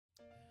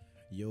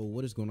Yo,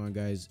 what is going on,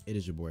 guys? It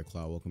is your boy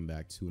Clout. Welcome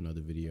back to another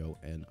video,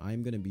 and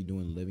I'm gonna be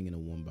doing living in a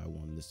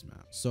 1x1 this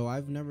map. So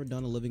I've never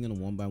done a living in a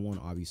 1x1,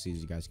 obviously,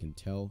 as you guys can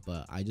tell,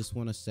 but I just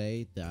want to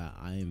say that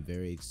I am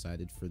very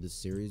excited for this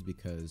series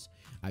because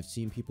I've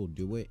seen people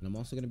do it, and I'm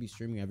also gonna be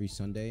streaming every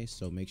Sunday,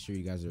 so make sure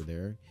you guys are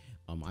there.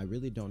 I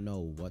really don't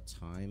know what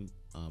time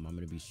I'm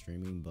gonna be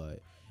streaming,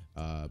 but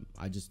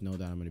I just know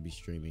that I'm going to be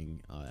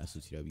streaming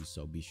SOTW,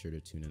 so be sure to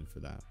tune in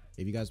for that.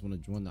 If you guys want to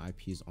join, the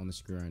IP is on the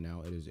screen right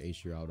now. It is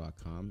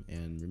HCRival.com,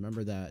 and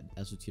remember that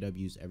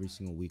SOTW is every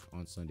single week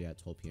on Sunday at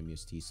 12 p.m.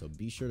 EST, so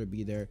be sure to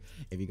be there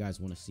if you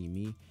guys want to see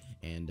me.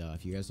 And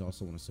if you guys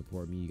also want to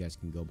support me, you guys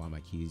can go buy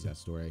my keys at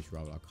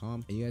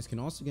store@HCRival.com, and you guys can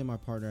also get my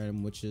partner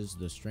item, which is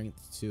the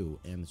Strength 2,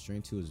 and the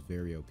Strength 2 is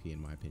very OP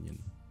in my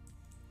opinion.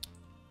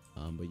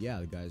 But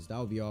yeah, guys, that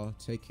will be all.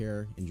 Take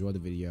care, enjoy the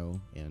video,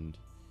 and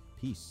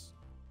peace.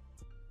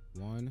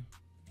 One,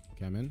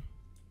 come in.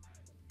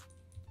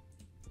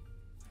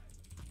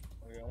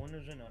 Okay, I wonder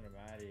if it's an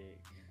automatic.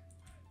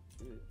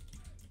 I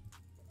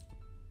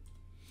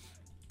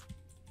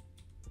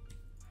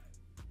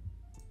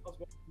was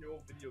watching your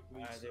old video,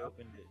 please. They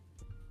opened it.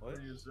 What?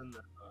 Where you was in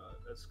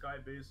that sky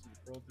base and you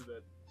rolled through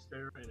that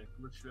stair and it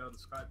glitched you out of the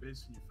sky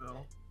base and you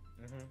fell.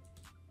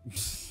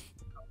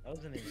 That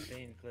was an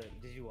insane clip.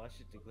 Did you watch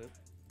it? The clip?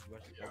 Did you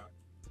watch the clip?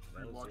 I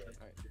That was watched it.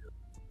 it.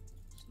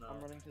 I'm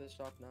running to the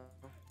shop now.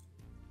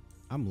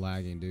 I'm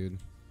lagging, dude.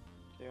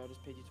 Okay, I'll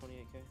just pay you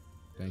 28k.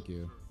 Thank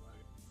you.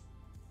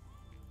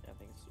 Yeah, I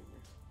think it's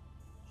super.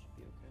 Should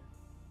be okay.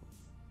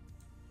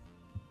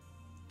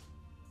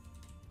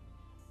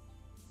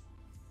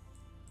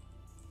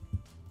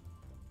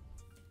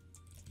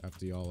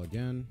 After y'all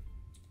again.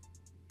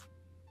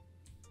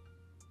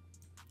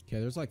 Okay,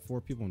 there's like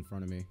 4 people in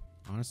front of me.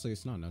 Honestly,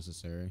 it's not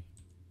necessary.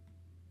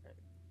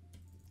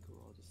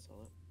 Cool, I'll just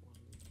sell it.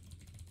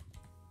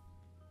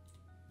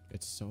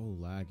 It's so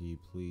laggy.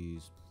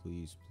 Please,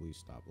 please, please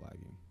stop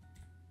lagging.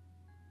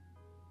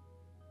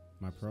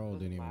 My pro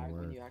didn't even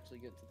work. When you actually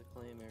get to the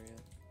claim area.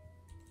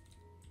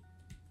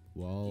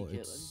 Well, You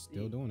get- it's let's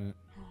still see. doing it.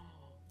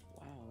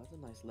 Wow, that's a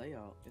nice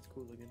layout. It's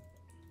cool looking.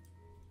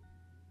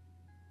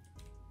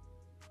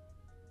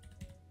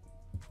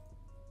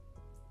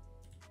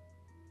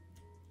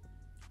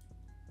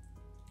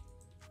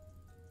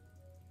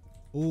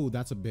 Ooh,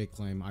 that's a big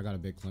claim. I got a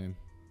big claim.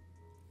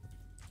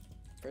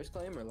 First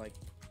claim or like?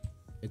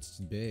 It's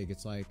big.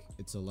 It's like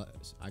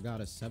I got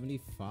a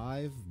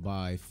 75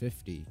 by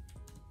 50.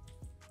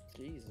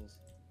 Jesus.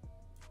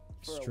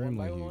 For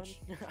Extremely a 1x1?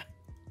 huge.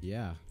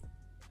 Yeah.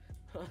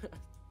 I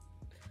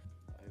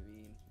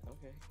mean,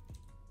 okay.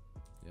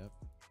 Yep.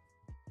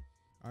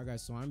 Alright,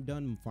 guys, so I'm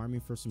done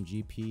farming for some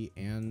GP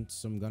and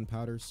some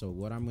gunpowder. So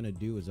what I'm gonna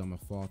do is I'm gonna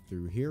fall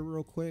through here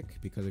real quick,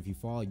 because if you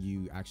fall,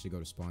 you actually go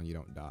to spawn, you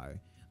don't die,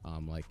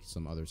 like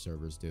some other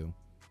servers do.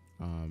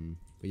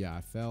 But yeah,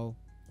 I fell,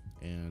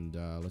 and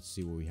let's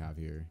see what we have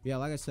here. Yeah,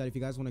 like I said, if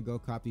you guys want to go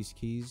cop these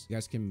keys, you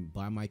guys can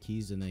buy my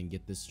keys and then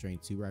get this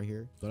Strength 2 right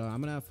here. But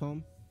I'm gonna have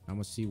home. I'm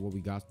gonna see what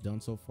we got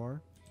done so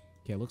far.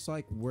 Okay, looks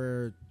like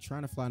we're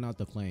trying to flatten out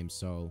the claim,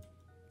 so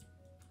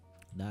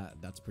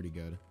that's pretty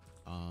good.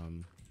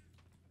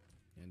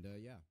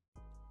 Yeah.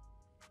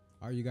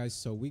 All right, you guys,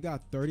 so we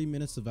got 30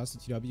 minutes of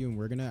SOTW, and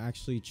we're gonna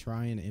actually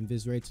try and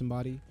invis raid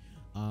somebody.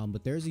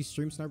 But there's these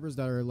stream snipers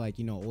that are like,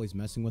 you know, always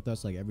messing with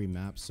us like every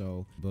map.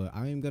 So but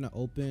I am gonna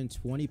open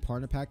 20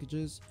 partner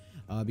packages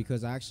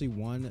because I actually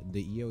won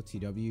the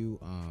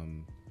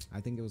EOTW.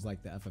 I think it was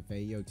like the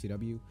FFA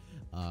EOTW.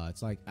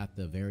 It's like at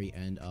the very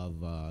end of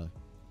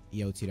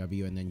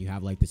EOTW, and then you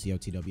have like this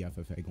EOTW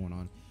FFA going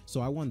on.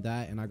 So I won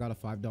that, and I got a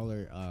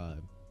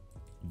 $5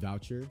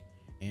 voucher,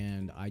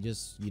 and I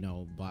just, you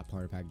know, bought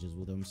partner packages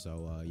with them.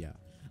 So yeah.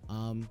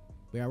 But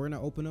yeah, we're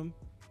gonna open them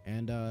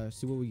and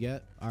see what we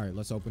get. All right,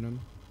 let's open them.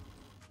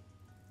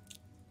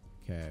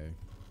 Okay.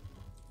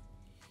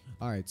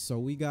 All right, so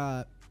we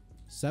got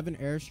 7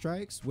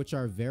 airstrikes, which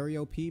are very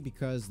OP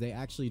because they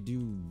actually do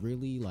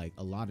really like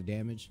a lot of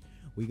damage.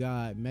 We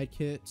got med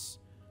kits.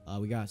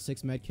 We got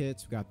 6 med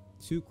kits. We got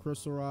 2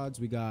 crystal rods.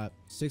 We got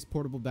 6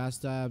 portable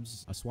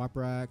backstabs, a swap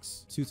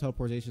racks, 2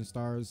 teleportation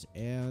stars,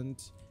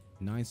 and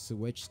 9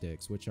 switch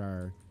sticks, which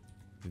are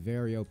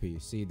very OP.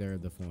 See, they're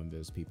the full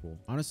invis people.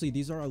 Honestly,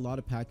 these are a lot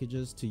of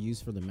packages to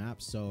use for the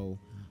map, so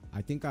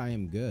I think I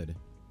am good,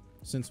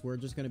 since we're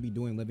just gonna be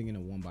doing living in a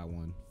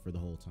 1x1 for the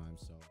whole time.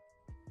 So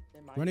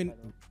running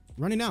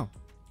now.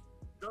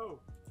 Go.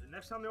 The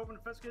next time they open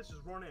the fence gates,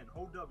 just run in.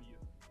 Hold W.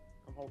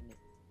 I'm holding it.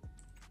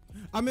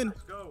 I'm in.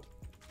 Let's go.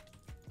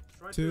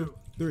 Strike 2, 2.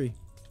 3.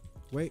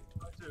 Wait.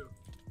 Strike 2.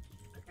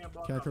 They can't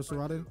block Okay, up. crystal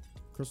Strike rodded. 2.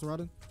 Crystal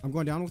rodded. I'm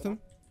going down with him.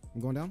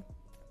 I'm going down.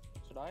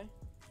 Should I?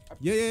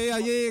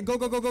 Yeah. Go.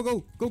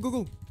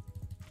 Go.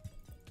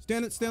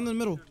 Stand in the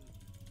middle. You're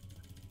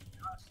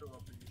still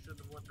up there. You shouldn't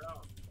have went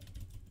down.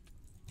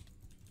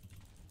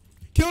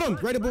 Kill him.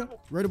 Raidable.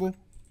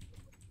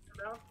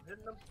 Down,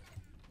 hitting them.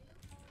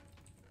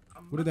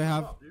 What do they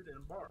have? Up, dude,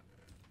 in bar.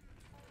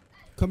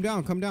 Come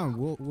down.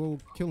 We'll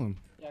kill him.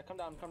 Yeah, come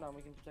down.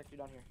 We can protect you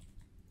down here.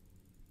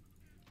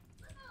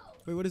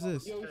 Wait, what is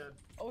this? Yo,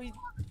 oh, he's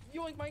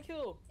Yoink my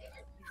kill.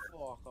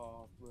 Fuck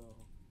off, bro.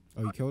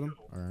 Oh, you killed him?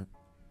 Alright.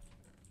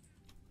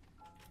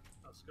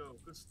 Let's go.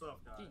 Good stuff,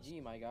 guys.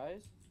 GG, my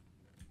guys.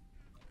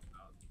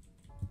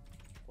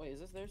 Wait, is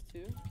this theirs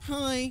too?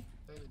 Hi.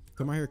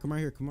 Come out here, come out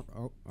here, come on.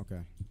 Oh,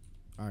 okay.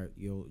 Alright,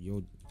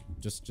 you'll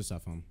just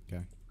have fun,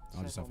 okay?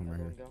 I'll just have fun right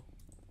here. Go.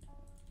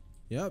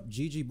 Yep,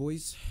 GG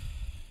boys.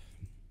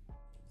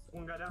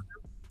 One guy down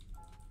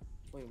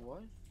here. Wait,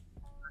 what?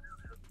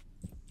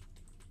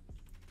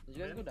 Did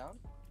you guys go down?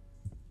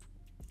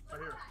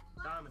 Right here.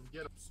 Diamond,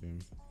 get him.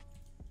 Soon.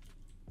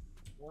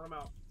 I want him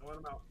out. I want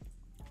him out.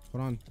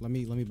 Hold on, let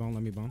me bone,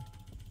 let me bone.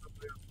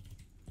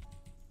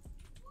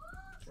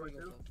 Where Right you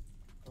there. go,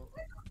 oh.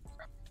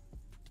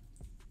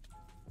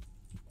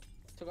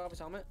 Took off his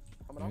helmet.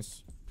 Helmet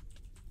Nice. off.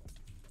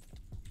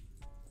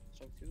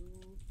 Strike 2.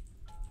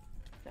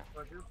 Yeah.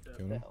 Right here. Yeah.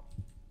 Killed him. Hell.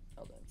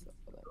 Hell dance.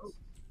 Hell dance.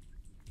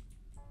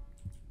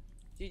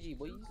 GG,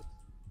 boys. In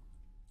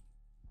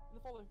the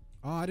folder.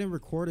 Oh, I didn't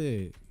record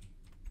it.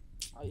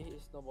 Oh, he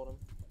snowballed him.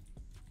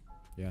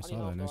 Yeah, I I saw need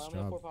that. help, Nice though. I only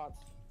have 4 job.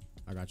 pots.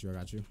 I got you, I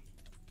got you.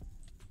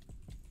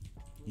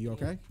 You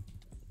okay?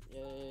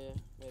 Yeah,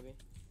 maybe.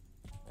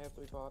 I have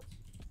 3 pots.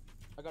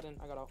 I got in,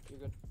 I got out. You're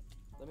good.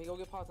 Let me go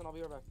get pots and I'll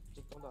be right back.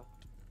 Just don't die.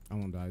 I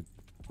won't die.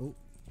 Oh. Do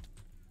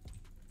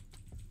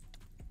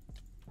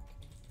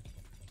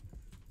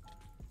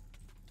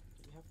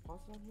we have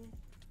pots down here?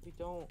 We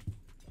don't.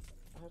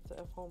 I have to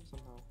F home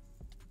somehow.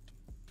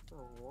 Bro,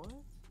 what?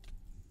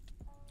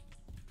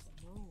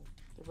 No.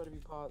 There better be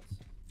pots.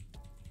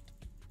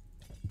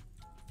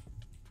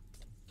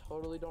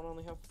 Totally don't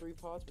only have 3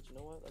 pots, but you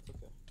know what? That's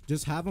okay.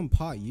 Just have them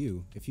pot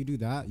you. If you do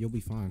that, you'll be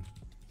fine.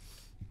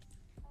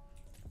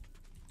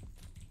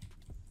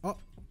 Oh.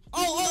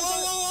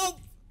 Oh.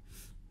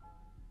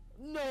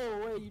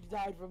 No way you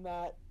died from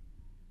that.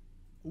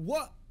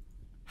 What?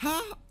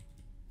 How?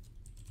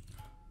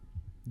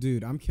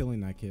 Dude, I'm killing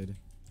that kid.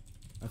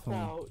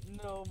 Wow,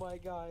 no, my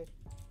guy.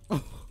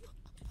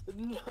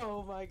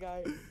 No, my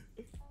guy.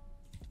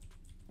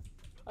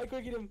 I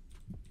couldn't get him.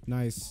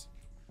 Nice.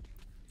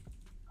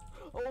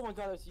 Oh my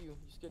god, that's you. You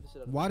scared the shit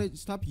out of me. Why did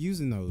stop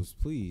using those,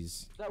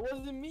 please? That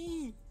wasn't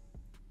me.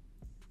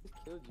 Just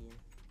killed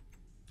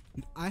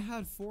you. I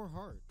had 4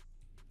 heart.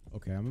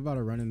 Okay, I'm about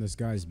to run in this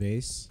guy's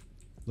base.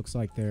 Looks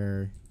like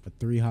they're a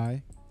 3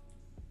 high.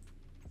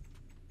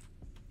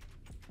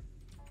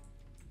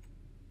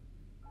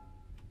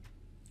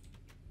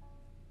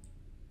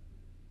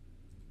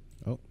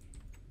 Oh.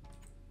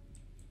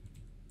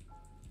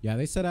 Yeah,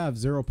 they said I have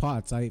 0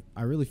 pots. I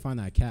really find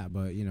that cat,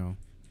 but you know,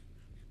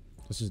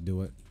 let's just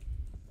do it.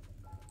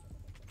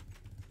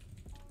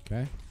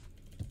 Okay.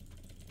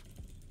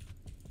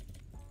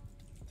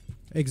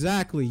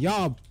 Exactly.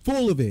 Y'all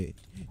full of it.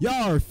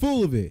 Y'all are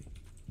full of it.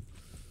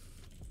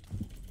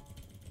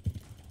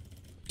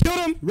 Killed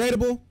him.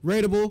 Raidable.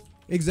 Raidable.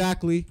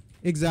 Exactly.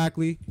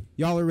 Exactly.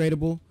 Y'all are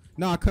raidable.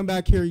 Nah, come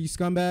back here, you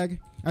scumbag.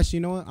 Actually,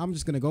 you know what? I'm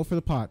just going to go for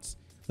the pots.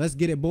 Let's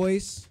get it,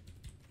 boys.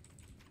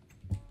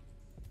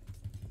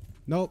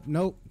 Nope.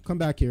 Nope. Come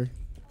back here.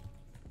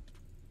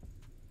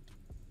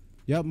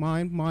 Yep.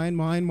 Mine. Mine.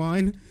 Mine.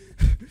 Mine.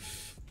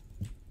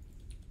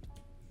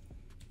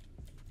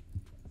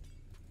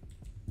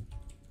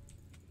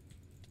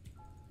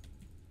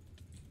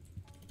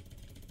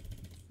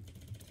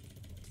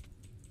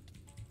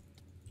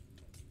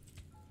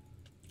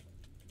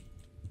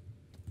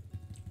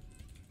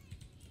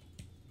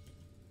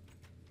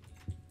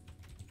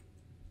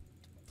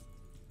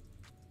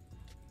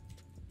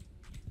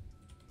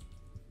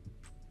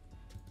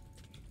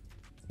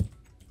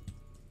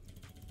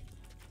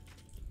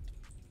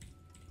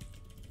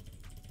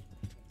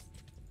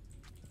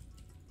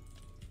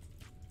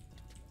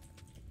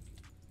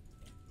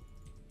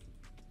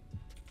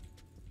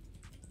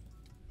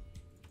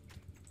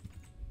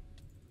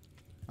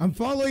 I'm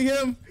following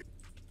him.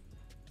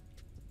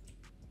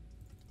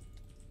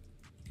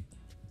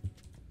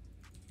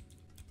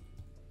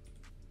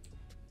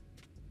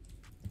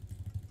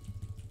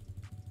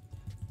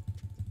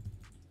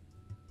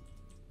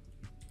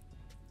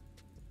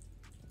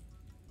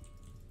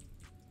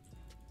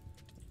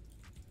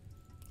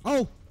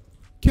 Oh,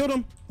 killed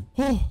him.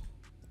 Oh.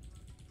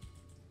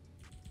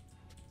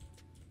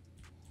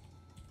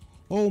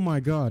 Oh my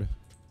God.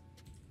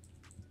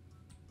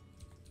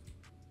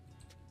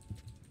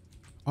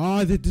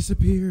 Ah, they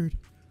disappeared.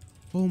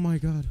 Oh my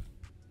God.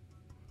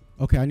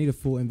 Okay, I need a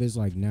full invis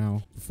like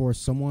now before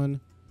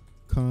someone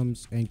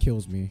comes and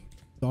kills me.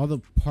 All the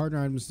partner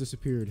items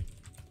disappeared.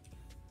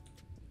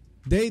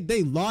 They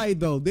lied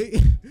though.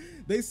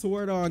 They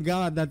swore on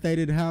God that they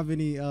didn't have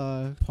any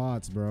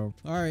pots, bro.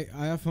 All right,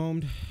 I have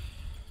homed.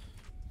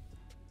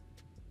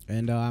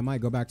 And I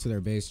might go back to their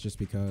base just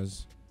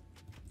because,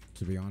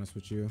 to be honest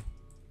with you.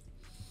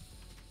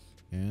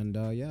 And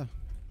yeah.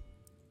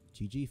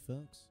 GG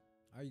folks.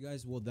 Alright, you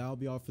guys, well, that'll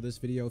be all for this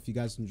video. If you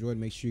guys enjoyed,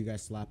 make sure you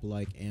guys slap a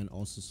like and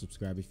also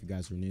subscribe if you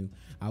guys are new.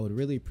 I would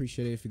really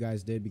appreciate it if you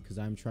guys did, because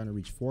I'm trying to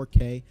reach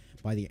 4K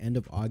by the end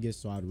of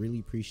August, so I'd really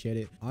appreciate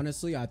it.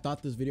 Honestly, I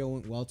thought this video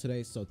went well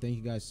today, so thank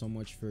you guys so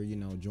much for, you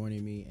know,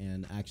 joining me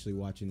and actually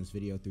watching this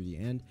video through the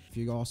end. If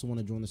you also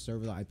want to join the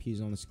server, the IP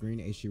is on the screen,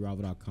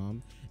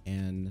 HCRival.com.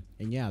 And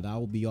yeah, that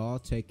will be all.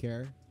 Take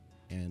care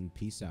and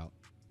peace out.